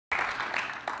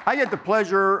I get the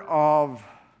pleasure of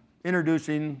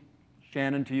introducing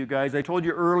Shannon to you guys. I told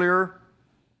you earlier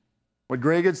what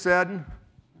Greg had said.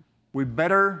 We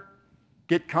better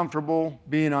get comfortable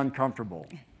being uncomfortable.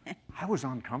 I was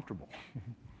uncomfortable.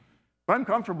 But I'm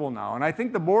comfortable now, and I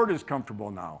think the board is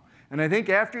comfortable now. And I think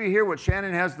after you hear what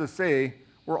Shannon has to say,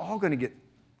 we're all going to get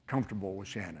comfortable with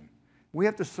Shannon. We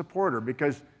have to support her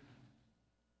because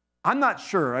I'm not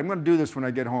sure. I'm going to do this when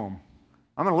I get home.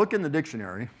 I'm going to look in the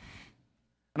dictionary,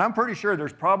 and I'm pretty sure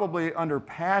there's probably under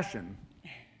passion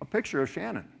a picture of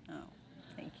Shannon. Oh,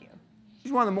 thank you.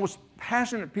 She's one of the most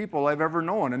passionate people I've ever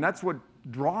known, and that's what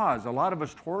draws a lot of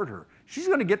us toward her. She's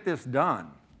going to get this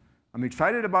done. I'm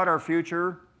excited about our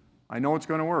future. I know it's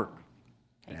going to work.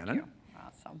 Thank Shannon? you.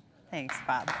 Awesome. Thanks,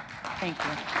 Bob. Thank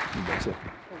you. That's it.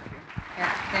 Thank you.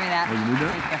 Here, give me that. Oh, you need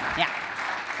that? Thank you. Yeah.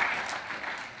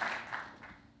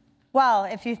 Well,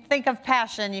 if you think of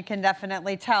passion, you can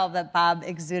definitely tell that Bob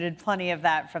exuded plenty of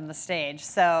that from the stage.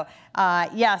 So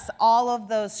yes, all of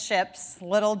those ships,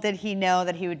 little did he know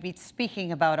that he would be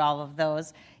speaking about all of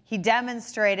those. He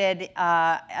demonstrated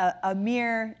a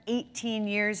mere 18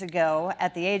 years ago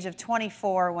at the age of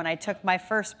 24 when I took my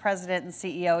first president and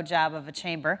CEO job of a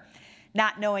chamber,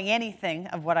 not knowing anything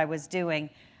of what I was doing.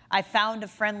 I found a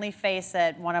friendly face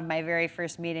at one of my very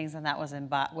first meetings, and that was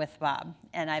with Bob.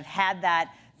 And I've had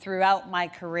that throughout my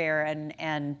career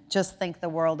and just think the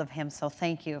world of him. So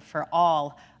thank you for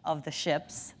all of the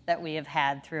ships that we have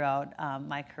had throughout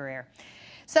my career.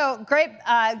 So great,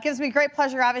 gives me great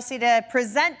pleasure, obviously, to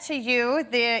present to you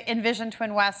the Envision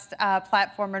TwinWest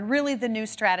platform and really the new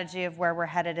strategy of where we're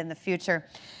headed in the future.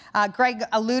 Greg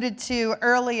alluded to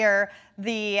earlier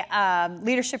the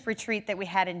leadership retreat that we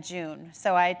had in June.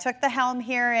 So I took the helm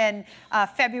here in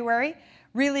February.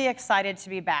 Really excited to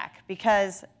be back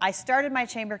because I started my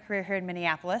chamber career here in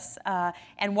Minneapolis,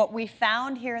 and what we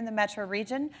found here in the metro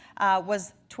region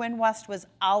was TwinWest was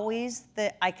always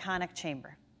the iconic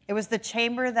chamber. It was the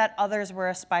chamber that others were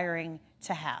aspiring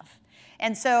to have.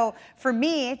 And so for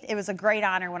me, it was a great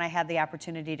honor when I had the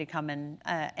opportunity to come in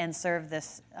and serve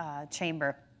this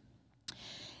chamber.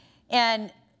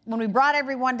 And when we brought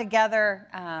everyone together,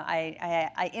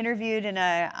 I interviewed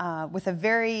with a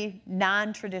very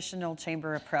non-traditional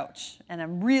chamber approach. And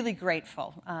I'm really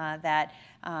grateful that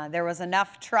there was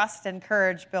enough trust and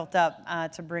courage built up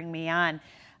to bring me on.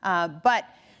 But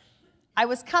I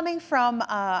was coming from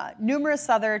numerous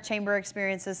other chamber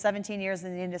experiences, 17 years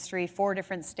in the industry, 4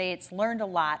 different states, learned a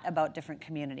lot about different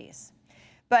communities.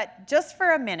 But just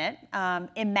for a minute,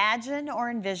 imagine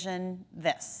or envision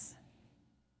this.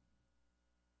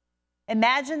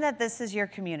 Imagine that this is your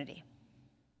community.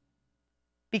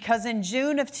 Because in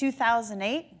June of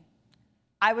 2008,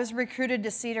 I was recruited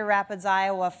to Cedar Rapids,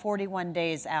 Iowa 41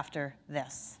 days after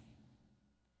this.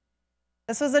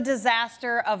 This was a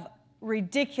disaster of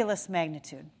ridiculous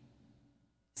magnitude.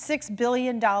 $6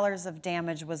 billion of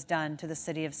damage was done to the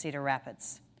city of Cedar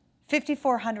Rapids.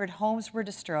 5,400 homes were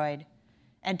destroyed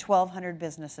and 1,200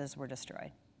 businesses were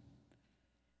destroyed.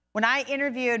 When I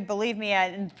interviewed, believe me,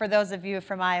 and for those of you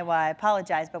from Iowa, I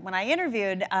apologize, but when I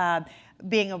interviewed,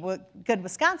 being a good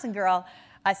Wisconsin girl,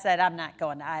 I said, I'm not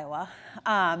going to Iowa.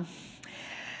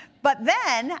 But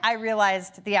then I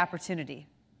realized the opportunity.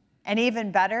 And even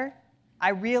better, I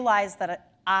realized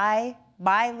that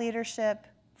my leadership,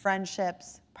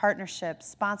 friendships,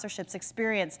 partnerships, sponsorships,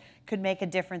 experience could make a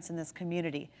difference in this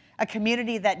community, a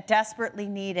community that desperately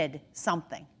needed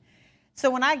something. So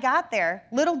when I got there,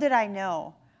 little did I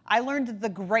know, I learned the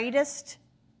greatest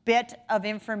bit of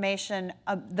information,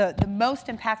 the most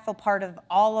impactful part of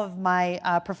all of my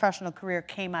professional career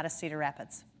came out of Cedar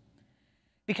Rapids.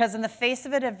 Because in the face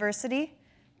of adversity,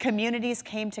 communities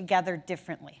came together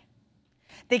differently.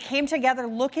 They came together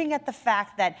looking at the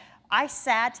fact that I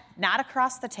sat not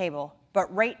across the table,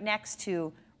 but right next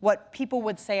to what people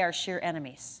would say are sheer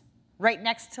enemies, right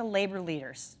next to labor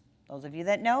leaders. Those of you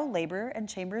that know, labor and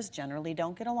chambers generally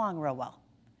don't get along real well.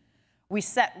 We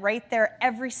sat right there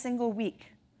every single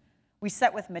week. We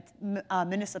sat with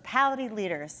municipality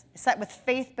leaders, sat with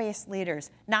faith-based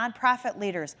leaders, nonprofit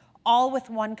leaders, all with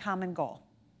one common goal.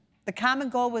 The common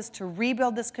goal was to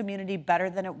rebuild this community better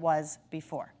than it was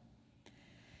before.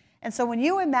 And so when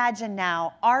you imagine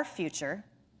now our future,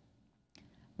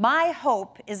 my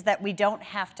hope is that we don't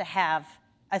have to have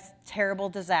a terrible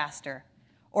disaster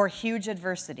or huge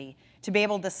adversity to be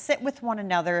able to sit with one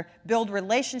another, build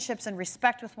relationships and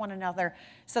respect with one another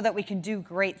so that we can do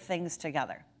great things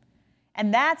together.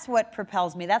 And that's what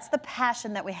propels me. That's the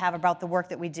passion that we have about the work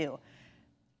that we do.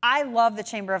 I love the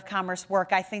Chamber of Commerce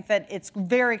work. I think that it's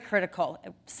very critical. I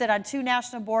sit on 2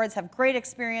 national boards, have great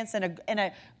experience and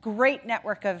a great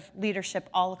network of leadership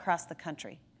all across the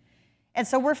country. And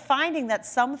so we're finding that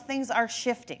some things are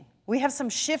shifting. We have some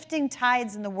shifting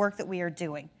tides in the work that we are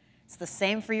doing. It's the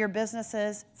same for your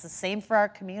businesses. It's the same for our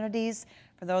communities,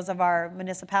 for those of our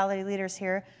municipality leaders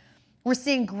here. We're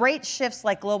seeing great shifts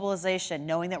like globalization,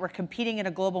 knowing that we're competing in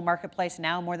a global marketplace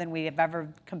now more than we have ever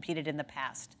competed in the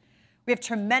past. We have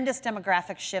tremendous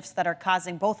demographic shifts that are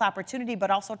causing both opportunity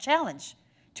but also challenge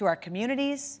to our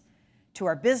communities, to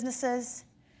our businesses.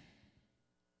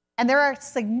 And there are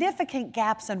significant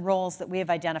gaps and roles that we have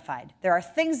identified. There are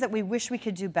things that we wish we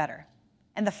could do better.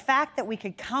 And the fact that we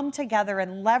could come together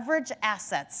and leverage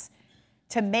assets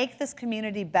to make this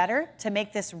community better, to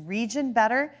make this region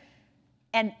better,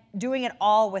 and doing it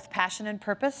all with passion and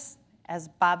purpose, as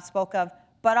Bob spoke of,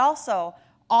 but also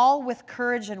all with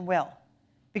courage and will,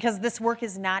 because this work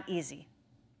is not easy.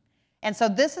 And so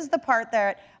this is the part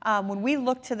that when we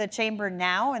look to the chamber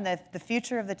now and the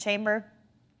future of the chamber,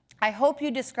 I hope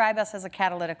you describe us as a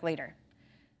catalytic leader,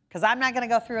 because I'm not going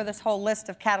to go through this whole list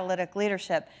of catalytic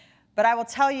leadership, but I will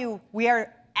tell you we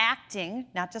are acting,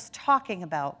 not just talking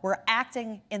about, we're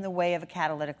acting in the way of a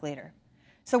catalytic leader.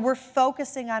 So we're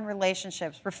focusing on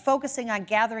relationships. We're focusing on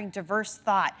gathering diverse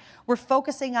thought. We're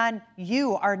focusing on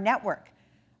you, our network.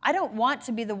 I don't want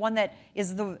to be the one that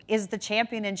is the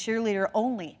champion and cheerleader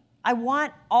only. I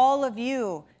want all of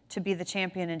you to be the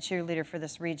champion and cheerleader for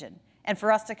this region and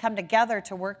for us to come together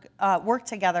to work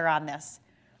together on this.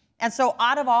 And so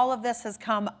out of all of this has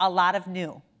come a lot of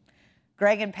new.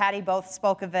 Greg and Patty both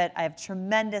spoke of it. I have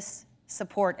tremendous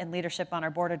support and leadership on our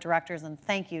board of directors, and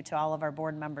thank you to all of our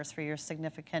board members for your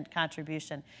significant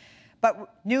contribution.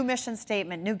 But new mission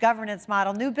statement, new governance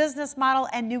model, new business model,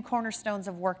 and new cornerstones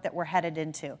of work that we're headed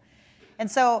into. And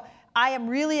so I am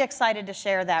really excited to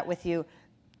share that with you.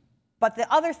 But the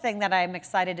other thing that I'm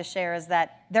excited to share is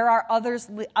that there are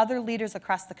other leaders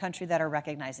across the country that are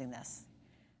recognizing this.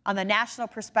 On the national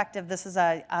perspective, this is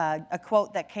a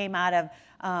quote that came out of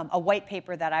a white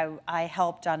paper that I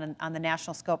helped on the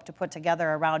national scope to put together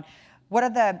around what are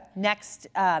the next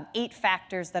 8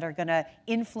 factors that are going to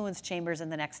influence chambers in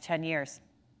the next 10 years.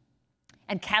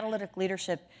 And catalytic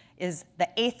leadership is the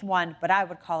 8th one, but I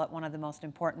would call it one of the most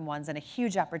important ones and a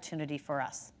huge opportunity for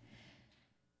us.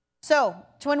 So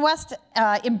TwinWest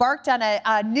embarked on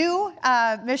a new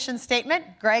mission statement.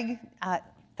 Greg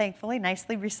thankfully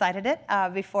nicely recited it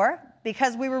before,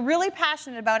 because we were really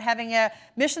passionate about having a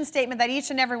mission statement that each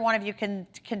and every one of you can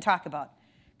talk about.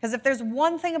 Because if there's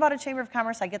one thing about a Chamber of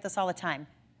Commerce, I get this all the time.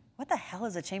 What the hell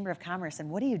is a Chamber of Commerce and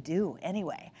what do you do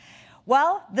anyway?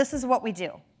 Well, this is what we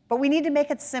do, but we need to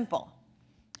make it simple.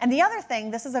 And the other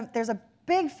thing, there's a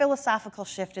big philosophical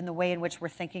shift in the way in which we're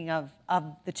thinking of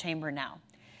the Chamber now.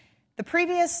 The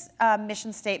previous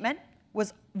mission statement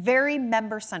was very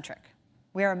member-centric.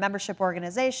 We are a membership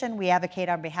organization. We advocate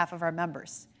on behalf of our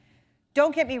members.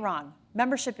 Don't get me wrong.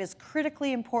 Membership is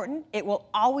critically important. It will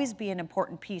always be an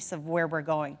important piece of where we're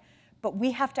going. But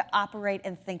we have to operate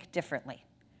and think differently.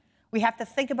 We have to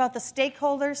think about the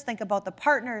stakeholders, think about the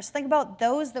partners, think about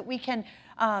those that we can,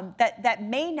 that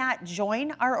may not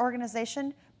join our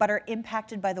organization, but are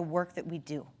impacted by the work that we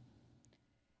do.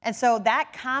 And so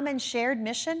that common shared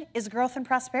mission is growth and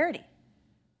prosperity.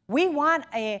 We want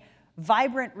a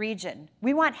vibrant region.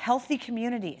 We want healthy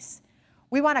communities.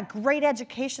 We want a great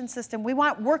education system. We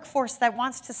want workforce that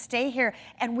wants to stay here,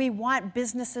 and we want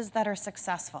businesses that are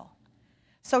successful.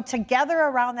 So together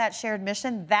around that shared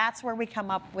mission, that's where we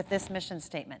come up with this mission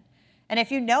statement. And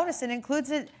if you notice, it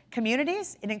includes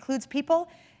communities, it includes people,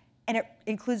 and it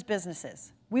includes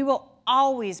businesses. We will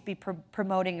always be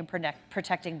promoting and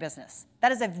protecting business.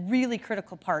 That is a really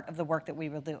critical part of the work that we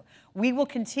will do. We will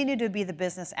continue to be the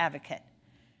business advocate.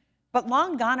 But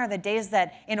long gone are the days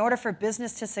that in order for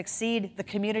business to succeed, the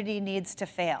community needs to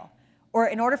fail. Or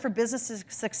in order for business to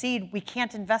succeed, we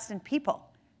can't invest in people.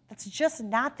 That's just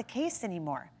not the case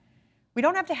anymore. We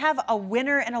don't have to have a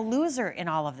winner and a loser in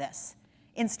all of this.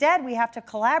 Instead, we have to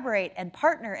collaborate and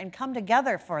partner and come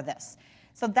together for this.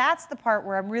 So that's the part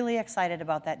where I'm really excited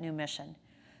about that new mission.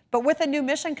 But with a new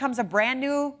mission comes a brand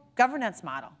new governance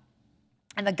model.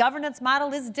 And the governance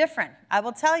model is different, I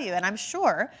will tell you. And I'm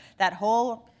sure that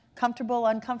whole comfortable,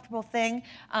 uncomfortable thing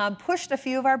pushed a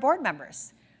few of our board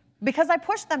members. Because I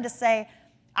pushed them to say,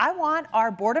 I want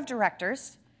our board of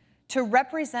directors to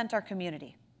represent our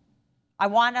community. I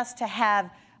want us to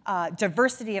have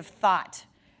diversity of thought,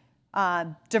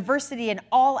 diversity in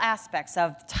all aspects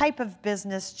of type of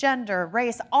business, gender,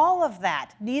 race, all of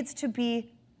that needs to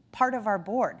be part of our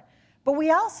board. But we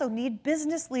also need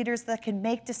business leaders that can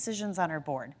make decisions on our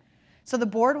board. So the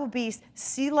board will be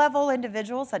C-level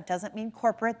individuals. That doesn't mean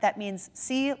corporate. That means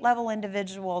C-level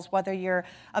individuals, whether you're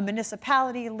a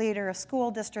municipality leader, a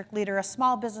school district leader, a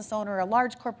small business owner, a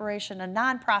large corporation, a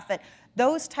nonprofit,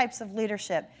 those types of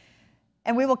leadership.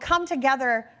 And we will come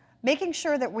together making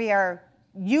sure that we are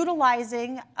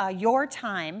utilizing your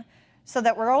time so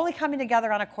that we're only coming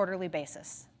together on a quarterly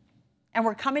basis. And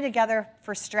we're coming together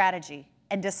for strategy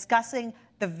and discussing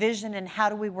the vision and how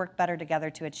do we work better together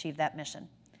to achieve that mission.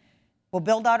 We'll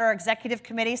build out our executive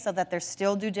committee so that there's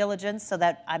still due diligence, so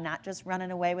that I'm not just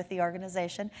running away with the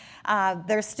organization.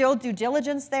 There's still due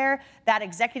diligence there. That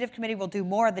executive committee will do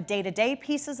more of the day-to-day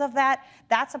pieces of that.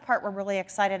 That's a part we're really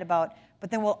excited about.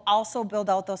 But then we'll also build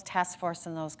out those task forces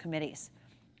and those committees.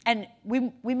 And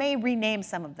we may rename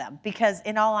some of them, because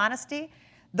in all honesty,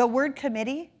 the word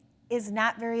committee is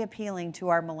not very appealing to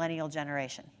our millennial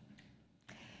generation.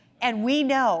 And we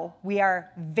know we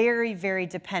are very, very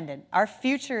dependent. Our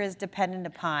future is dependent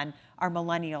upon our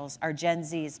millennials, our Gen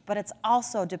Zs, but it's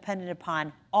also dependent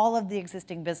upon all of the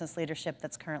existing business leadership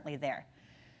that's currently there.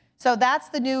 So that's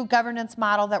the new governance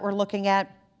model that we're looking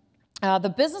at.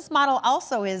 The business model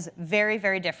also is very,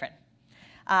 very different.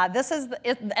 This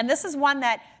is one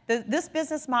that this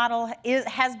business model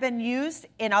has been used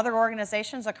in other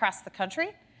organizations across the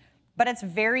country, but it's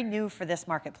very new for this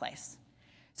marketplace.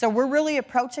 So we're really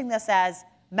approaching this as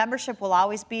membership will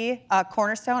always be a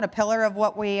cornerstone, a pillar of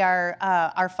what we are,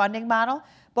 our funding model,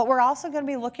 but we're also going to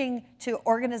be looking to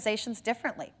organizations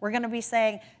differently. We're going to be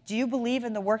saying, do you believe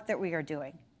in the work that we are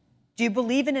doing? Do you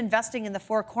believe in investing in the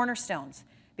 4 cornerstones?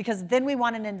 Because then we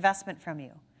want an investment from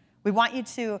you. We want you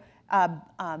to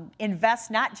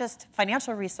invest not just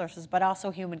financial resources, but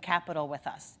also human capital with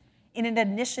us in an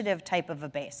initiative type of a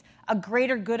base, a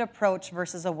greater good approach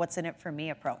versus a what's in it for me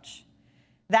approach.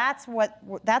 That's where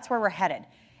we're headed.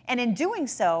 And in doing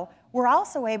so, we're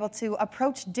also able to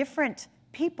approach different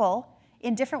people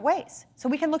in different ways. So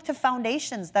we can look to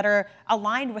foundations that are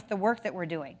aligned with the work that we're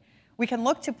doing. We can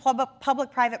look to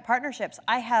public-private partnerships.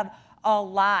 I have a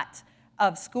lot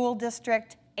of school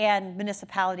district and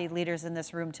municipality leaders in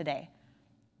this room today.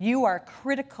 You are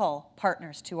critical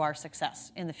partners to our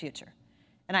success in the future.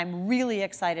 And I'm really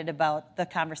excited about the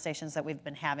conversations that we've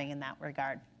been having in that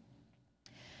regard.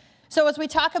 So as we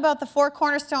talk about the 4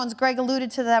 cornerstones, Greg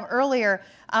alluded to them earlier,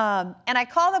 and I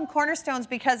call them cornerstones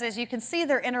because, as you can see,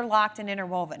 they're interlocked and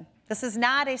interwoven. This is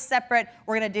not a separate,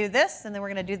 we're going to do this, and then we're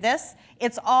going to do this.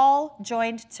 It's all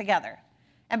joined together.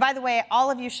 And by the way,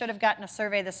 all of you should have gotten a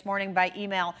survey this morning by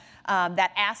email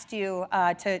that asked you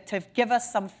to give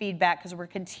us some feedback, because we're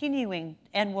continuing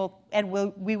and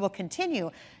we will continue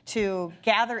to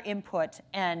gather input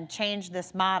and change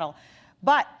this model.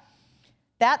 But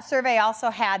that survey also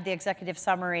had the executive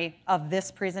summary of this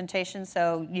presentation,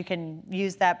 so you can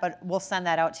use that, but we'll send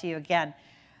that out to you again.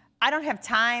 I don't have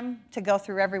time to go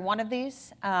through every one of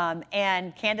these,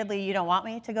 and candidly, you don't want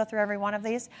me to go through every one of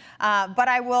these, but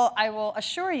I will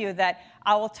assure you that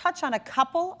I will touch on a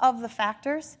couple of the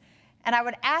factors, and I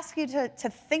would ask you to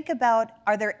think about,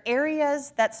 are there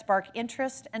areas that spark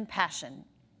interest and passion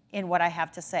in what I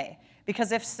have to say?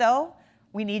 Because if so,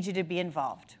 we need you to be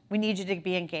involved. We need you to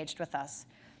be engaged with us.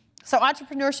 So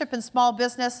entrepreneurship and small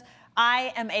business,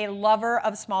 I am a lover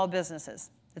of small businesses.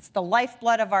 It's the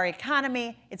lifeblood of our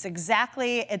economy. It's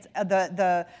exactly, it's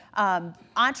the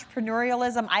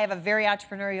entrepreneurialism. I have a very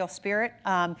entrepreneurial spirit.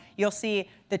 You'll see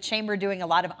the chamber doing a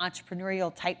lot of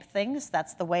entrepreneurial type things.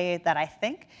 That's the way that I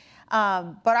think.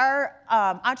 But our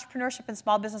entrepreneurship and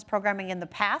small business programming in the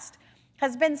past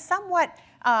has been somewhat,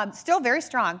 still very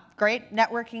strong. Great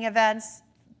networking events.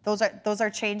 Those are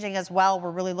changing as well. We're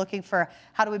really looking for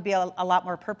how do we be a lot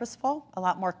more purposeful, a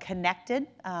lot more connected.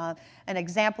 An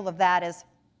example of that is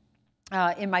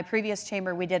in my previous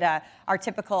chamber, we did our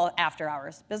typical after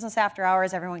hours. Business after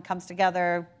hours, everyone comes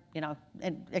together,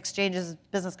 and exchanges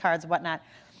business cards and whatnot.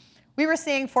 We were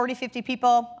seeing 40, 50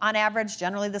 people on average,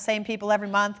 generally the same people every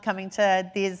month coming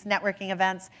to these networking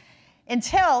events,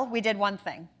 until we did one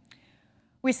thing.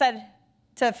 We said,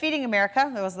 to Feeding America,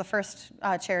 that was the first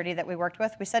charity that we worked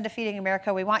with, we said to Feeding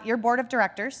America, we want your board of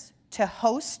directors to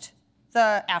host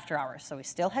the after hours. So we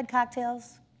still had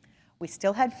cocktails, we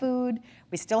still had food,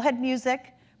 we still had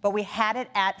music, but we had it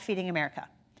at Feeding America.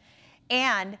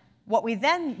 And what we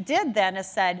then did is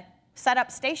said, set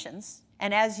up stations,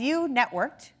 and as you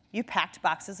networked, you packed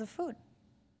boxes of food.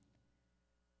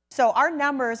 So our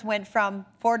numbers went from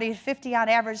 40 to 50 on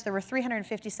average. There were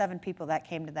 357 people that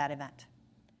came to that event.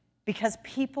 Because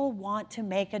people want to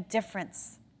make a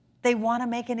difference. They want to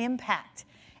make an impact.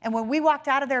 And when we walked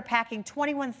out of there packing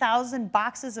 21,000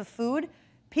 boxes of food,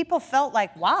 people felt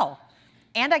like, wow,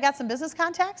 and I got some business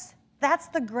contacts, That's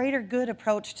the greater good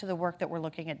approach to the work that we're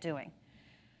looking at doing.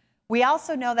 We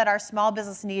also know that our small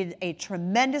business need a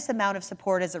tremendous amount of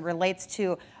support as it relates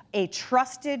to a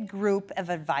trusted group of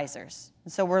advisors.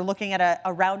 And so we're looking at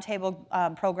a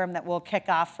roundtable program that will kick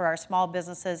off for our small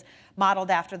businesses,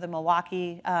 modeled after the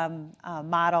Milwaukee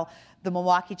model. The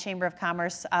Milwaukee Chamber of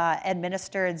Commerce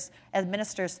administers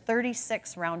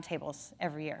 36 roundtables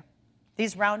every year.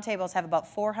 These roundtables have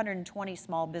about 420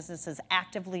 small businesses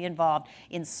actively involved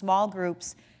in small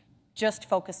groups just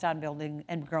focused on building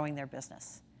and growing their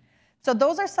business. So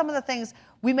those are some of the things.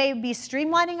 We may be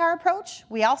streamlining our approach.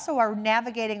 We also are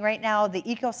navigating right now the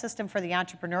ecosystem for the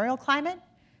entrepreneurial climate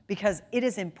because it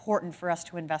is important for us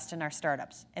to invest in our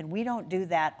startups. And we don't do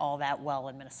that all that well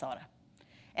in Minnesota.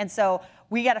 And so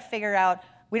we got to figure out,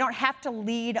 we don't have to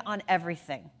lead on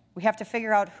everything. We have to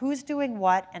figure out who's doing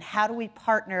what and how do we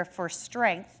partner for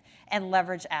strength and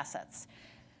leverage assets.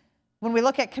 When we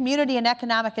look at community and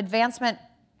economic advancement,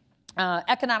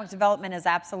 economic development is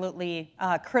absolutely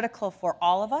critical for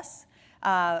all of us.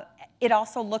 It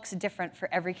also looks different for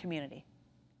every community.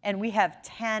 And we have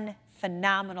 10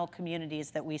 phenomenal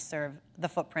communities that we serve the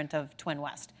footprint of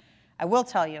TwinWest. I will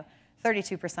tell you,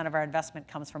 32% of our investment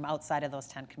comes from outside of those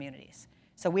 10 communities.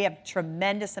 So we have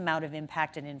tremendous amount of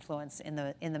impact and influence in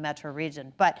the metro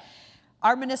region. But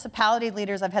our municipality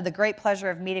leaders, I've had the great pleasure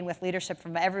of meeting with leadership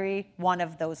from every one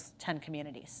of those 10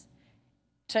 communities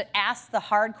to ask the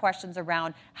hard questions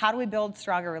around how do we build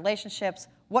stronger relationships,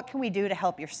 what can we do to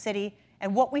help your city,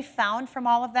 and what we found from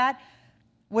all of that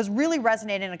was really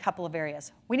resonating in a couple of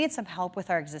areas. We need some help with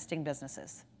our existing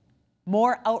businesses,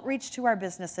 more outreach to our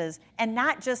businesses, and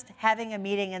not just having a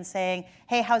meeting and saying,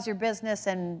 hey, how's your business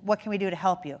and what can we do to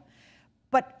help you?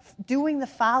 But doing the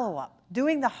follow-up,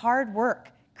 doing the hard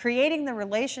work, creating the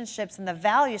relationships and the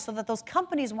value so that those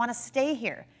companies want to stay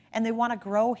here and they want to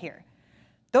grow here.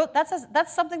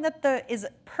 That's something that is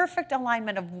perfect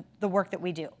alignment of the work that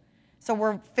we do. So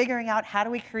we're figuring out how do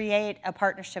we create a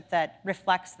partnership that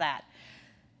reflects that.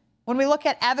 When we look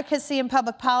at advocacy and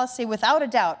public policy, without a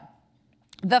doubt,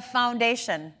 the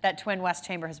foundation that TwinWest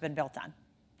Chamber has been built on.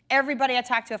 Everybody I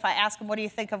talk to, if I ask them, what do you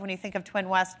think of when you think of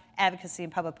TwinWest? Advocacy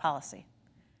and public policy.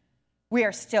 We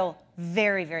are still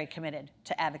very, very committed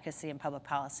to advocacy and public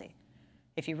policy.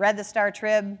 If you read the Star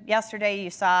Trib yesterday, you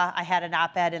saw I had an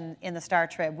op-ed in the Star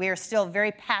Trib. We are still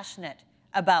very passionate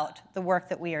about the work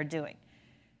that we are doing.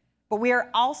 But we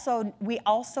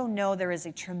also know there is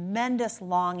a tremendous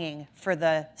longing for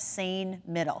the sane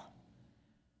middle.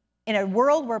 In a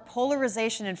world where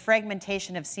polarization and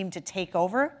fragmentation have seemed to take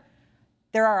over,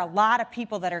 there are a lot of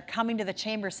people that are coming to the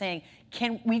chamber saying,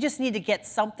 we just need to get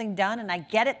something done, and I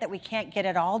get it that we can't get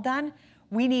it all done.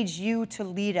 We need you to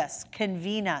lead us,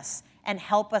 convene us, and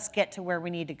help us get to where we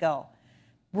need to go.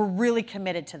 We're really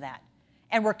committed to that.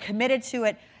 And we're committed to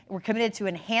it. We're committed to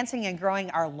enhancing and growing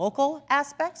our local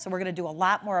aspects. So we're going to do a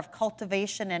lot more of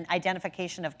cultivation and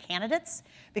identification of candidates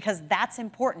because that's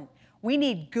important. We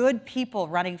need good people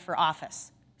running for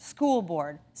office. School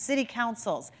board, city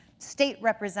councils, state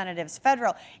representatives,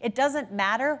 federal. It doesn't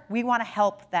matter. We want to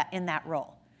help in that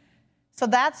role. So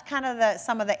that's kind of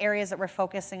some of the areas that we're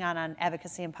focusing on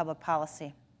advocacy and public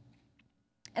policy.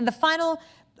 And the final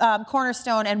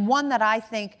cornerstone, and one that I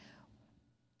think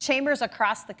chambers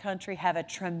across the country have a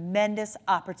tremendous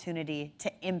opportunity to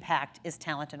impact, is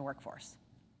talent and workforce.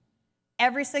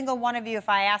 Every single one of you, if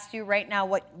I asked you right now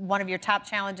what one of your top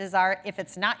challenges are, if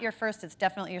it's not your first, it's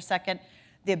definitely your second,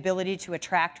 the ability to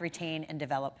attract, retain, and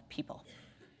develop people.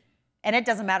 And it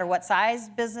doesn't matter what size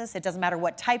business, it doesn't matter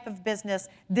what type of business,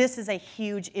 this is a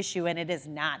huge issue and it is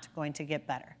not going to get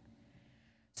better.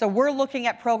 So we're looking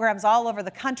at programs all over the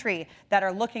country that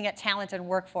are looking at talent and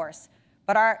workforce.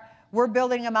 But we're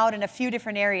building them out in a few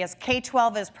different areas.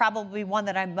 K-12 is probably one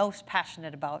that I'm most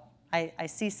passionate about. I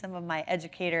see some of my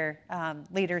educator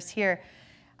leaders here.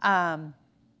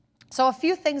 So a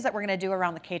few things that we're going to do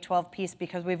around the K-12 piece,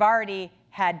 because we've already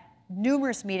had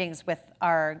numerous meetings with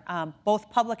our both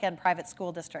public and private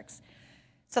school districts.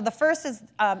 So the first is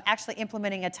actually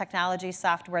implementing a technology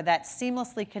software that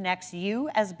seamlessly connects you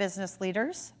as business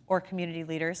leaders or community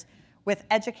leaders with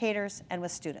educators and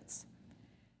with students.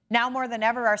 Now more than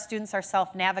ever, our students are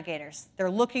self-navigators.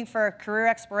 They're looking for career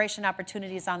exploration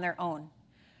opportunities on their own.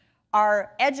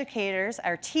 Our educators,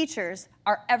 our teachers,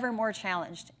 are ever more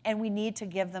challenged, and we need to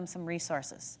give them some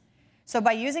resources. So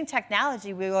by using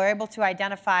technology, we were able to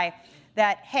identify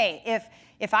that, hey,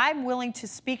 if I'm willing to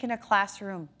speak in a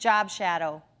classroom, job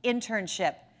shadow,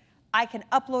 internship, I can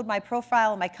upload my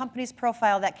profile, my company's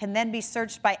profile that can then be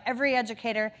searched by every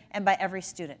educator and by every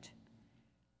student.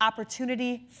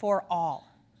 Opportunity for all.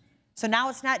 So now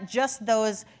it's not just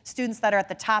those students that are at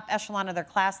the top echelon of their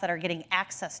class that are getting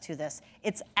access to this.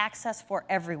 It's access for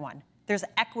everyone. There's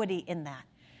equity in that.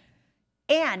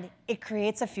 And it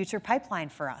creates a future pipeline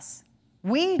for us.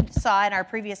 We saw in our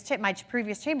my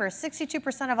previous chamber,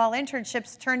 62% of all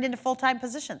internships turned into full-time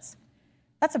positions.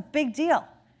 That's a big deal.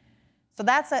 So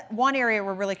that's one area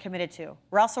we're really committed to.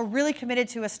 We're also really committed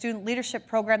to a student leadership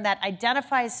program that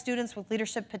identifies students with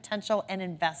leadership potential and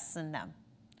invests in them.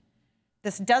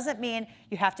 This doesn't mean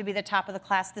you have to be the top of the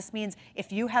class. This means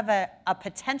if you have a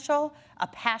potential, a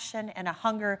passion, and a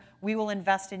hunger, we will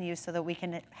invest in you so that we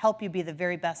can help you be the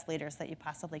very best leaders that you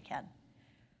possibly can.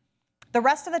 The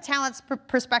rest of the talents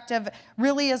perspective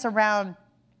really is around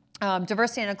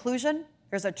diversity and inclusion.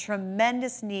 There's a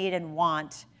tremendous need and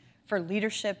want for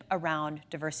leadership around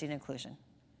diversity and inclusion.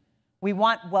 We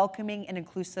want welcoming and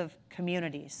inclusive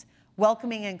communities,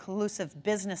 welcoming and inclusive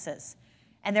businesses.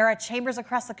 And there are chambers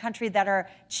across the country that are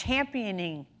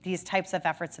championing these types of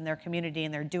efforts in their community,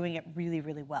 and they're doing it really,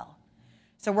 really well.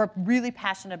 So we're really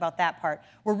passionate about that part.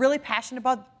 We're really passionate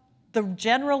about the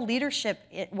general leadership,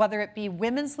 whether it be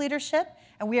women's leadership,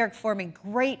 and we are forming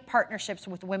great partnerships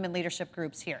with women leadership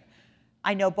groups here.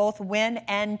 I know both WIN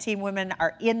and Team Women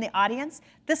are in the audience.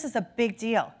 This is a big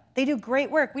deal. They do great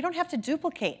work. We don't have to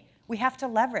duplicate. We have to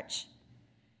leverage.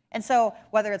 And so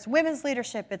whether it's women's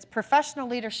leadership, it's professional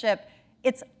leadership,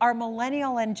 it's our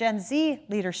millennial and Gen Z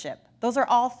leadership. Those are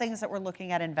all things that we're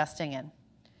looking at investing in.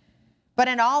 But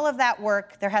in all of that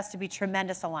work, there has to be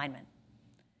tremendous alignment.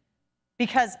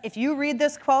 Because if you read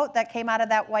this quote that came out of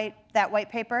that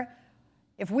white paper,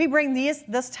 if we bring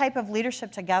this type of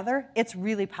leadership together, it's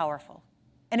really powerful.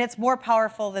 And it's more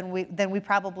powerful than we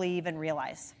probably even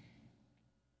realize.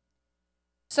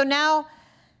 So now,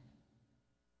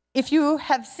 if you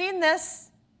have seen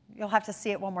this, you'll have to see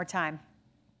it one more time.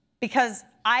 Because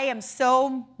I am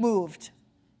so moved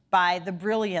by the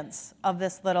brilliance of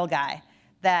this little guy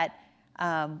that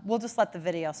we'll just let the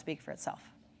video speak for itself.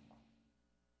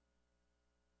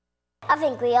 I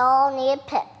think we all need a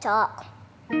pep talk.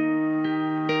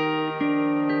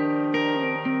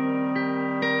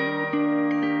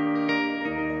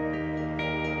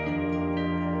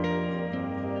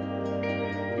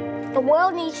 The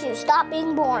world needs to stop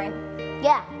being boring.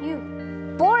 Yeah, you.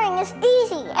 Boring is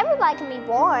easy. Everybody can be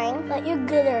boring, but you're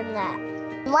gooder than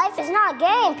that. Life is not a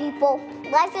game, people.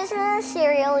 Life isn't a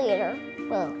cereal either.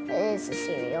 Well, it is a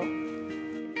cereal.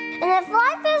 And if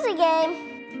life is a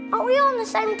game, aren't we on the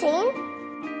same team?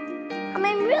 I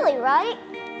mean, really, right?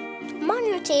 I'm on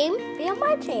your team, be on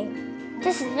my team.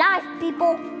 This is life,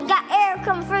 people. You got air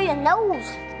coming through your nose.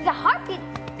 You got heartbeat.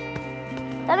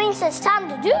 That means it's time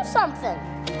to do something.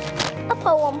 A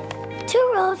poem.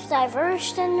 Two roads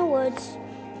diverged in the woods,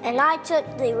 and I took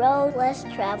the road less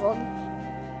traveled.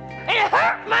 It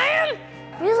hurt, man!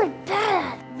 Really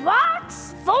bad.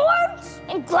 Rocks, thorns,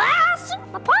 and glass.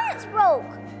 My pants broke.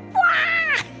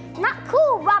 Wah! Not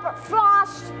cool, Robert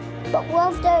Frost. But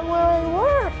what if there really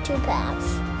were two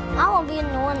paths? I want to be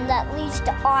the one that leads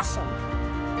to awesome.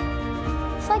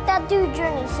 It's like that dude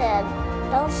Journey said,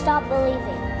 don't stop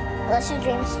believing unless you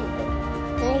dream stupid.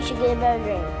 Then you should get a better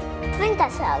dream. I think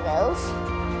that's how it goes.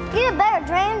 Get a better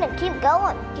dream and keep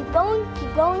going. Keep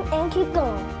going, and keep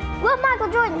going. Will Michael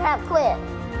Jordan have quit?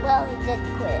 Well, he did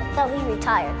quit. So he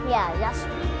retired. Yeah, that's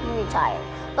he retired.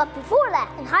 But before that,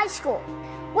 in high school,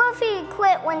 what if he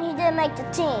quit when he didn't make the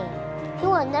team? He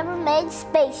would have never made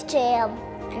Space Jam.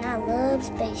 And I love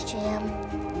Space Jam.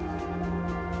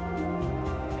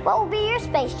 What will be your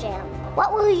Space Jam?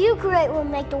 What will you create will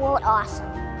make the world awesome?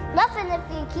 Nothing if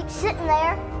you keep sitting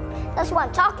there. That's why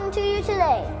I'm talking to you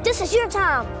today. This is your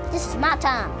time. This is my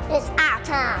time. It's our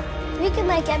time. We can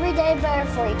make every day better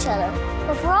for each other.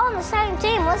 If we're all on the same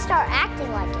team, let's start acting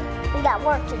like it. We got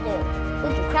work to do.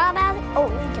 We can cry about it, or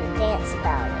we can dance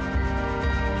about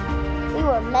it. We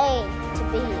were made to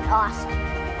be awesome.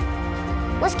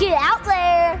 Let's get it out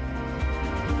there.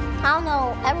 I don't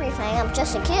know everything. I'm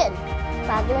just a kid. But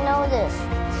I do know this.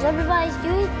 So everybody's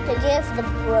doing to give the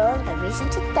world a reason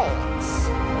to dance.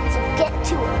 So get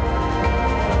to it.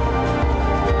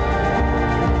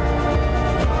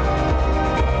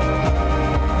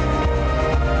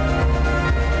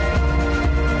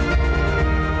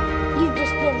 You've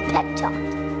just been pep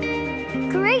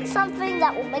talked. Create something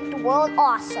that will make the world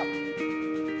awesome.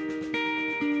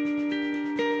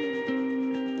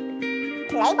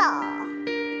 Play ball.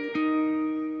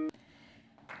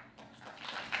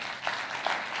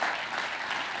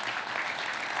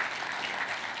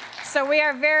 So we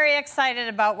are very excited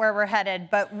about where we're headed,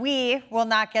 but we will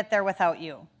not get there without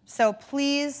you. So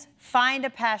please find a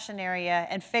passion area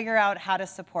and figure out how to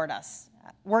support us.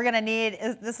 we're going to need,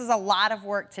 this is a lot of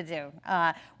work to do.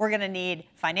 We're going to need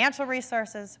financial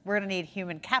resources. We're going to need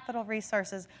human capital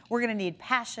resources. We're going to need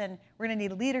passion. We're going to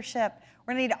need leadership.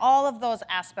 We're going to need all of those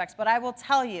aspects. But I will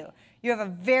tell you, you have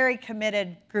a very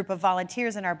committed group of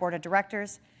volunteers in our board of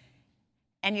directors,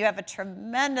 and you have a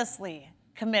tremendously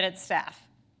committed staff.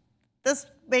 This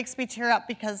makes me tear up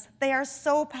because they are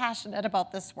so passionate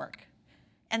about this work.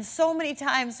 And so many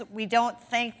times we don't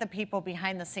thank the people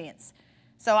behind the scenes.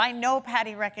 So I know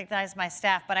Patty recognized my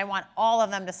staff, but I want all of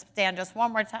them to stand just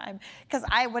one more time because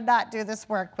I would not do this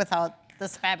work without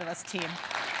this fabulous team.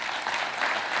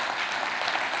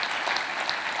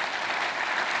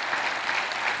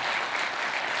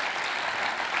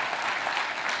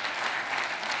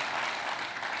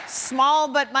 Small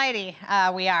but mighty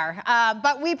we are.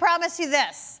 But we promise you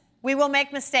this, we will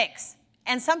make mistakes.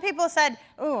 And some people said,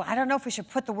 ooh, I don't know if we should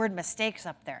put the word mistakes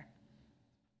up there.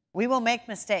 We will make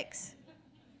mistakes.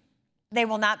 They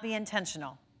will not be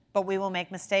intentional, but we will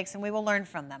make mistakes and we will learn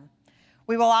from them.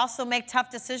 We will also make tough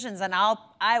decisions, and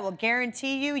I will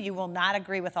guarantee you, you will not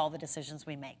agree with all the decisions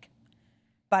we make.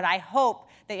 But I hope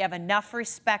that you have enough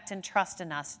respect and trust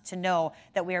in us to know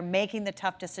that we are making the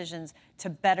tough decisions to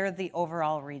better the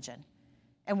overall region.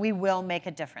 And we will make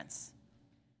a difference.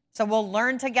 So we'll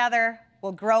learn together,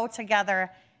 we'll grow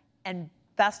together, and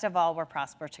best of all, we'll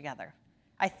prosper together.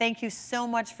 I thank you so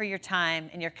much for your time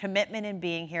and your commitment in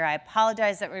being here. I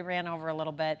apologize that we ran over a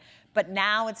little bit, but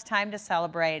now it's time to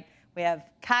celebrate. We have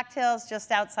cocktails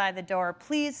just outside the door.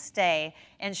 Please stay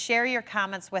and share your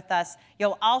comments with us.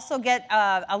 You'll also get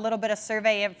a little bit of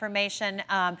survey information.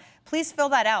 Please fill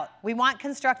that out. We want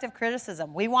constructive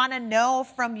criticism. We want to know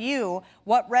from you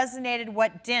what resonated,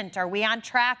 what didn't. Are we on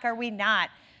track? Are we not?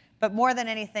 But more than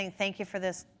anything, thank you for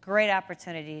this great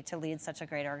opportunity to lead such a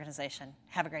great organization.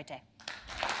 Have a great day.